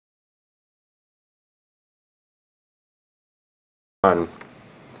The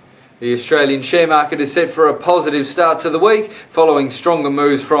Australian share market is set for a positive start to the week, following stronger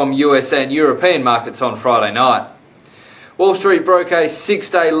moves from US and European markets on Friday night. Wall Street broke a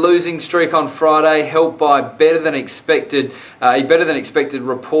 6-day losing streak on Friday, helped by a better than expected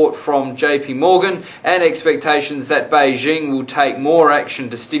report from JP Morgan and expectations that Beijing will take more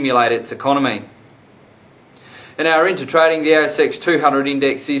action to stimulate its economy. An hour into trading, the ASX 200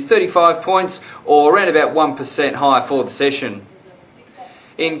 index is 35 points, or around about 1% higher for the session.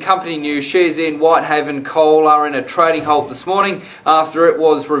 In company news, shares in Whitehaven Coal are in a trading halt this morning after it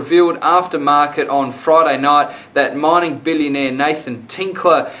was revealed after market on Friday night that mining billionaire Nathan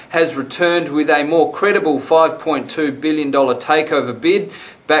Tinkler has returned with a more credible $5.2 billion takeover bid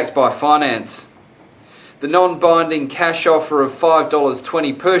backed by finance. The non-binding cash offer of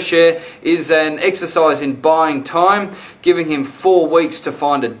 $5.20 per share is an exercise in buying time, giving him 4 weeks to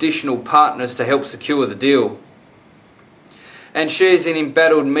find additional partners to help secure the deal. And shares in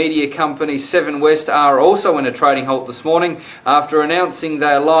embattled media company Seven West are also in a trading halt this morning after announcing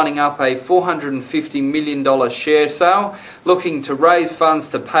they are lining up a $450 million share sale, looking to raise funds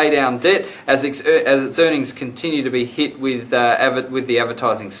to pay down debt as its earnings continue to be hit with the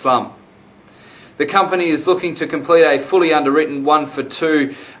advertising slump. The company is looking to complete a fully underwritten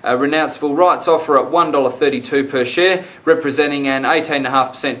 1-for-2 renounceable rights offer at $1.32 per share, representing an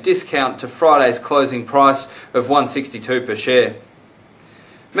 18.5% discount to Friday's closing price of $1.62 per share.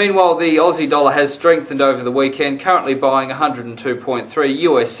 Meanwhile, the Aussie dollar has strengthened over the weekend, currently buying 102.3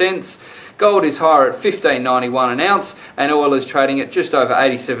 US cents. Gold is higher at $15.91 an ounce, and oil is trading at just over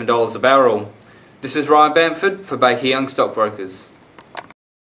 $87 a barrel. This is Ryan Bamford for Baker Young Stockbrokers.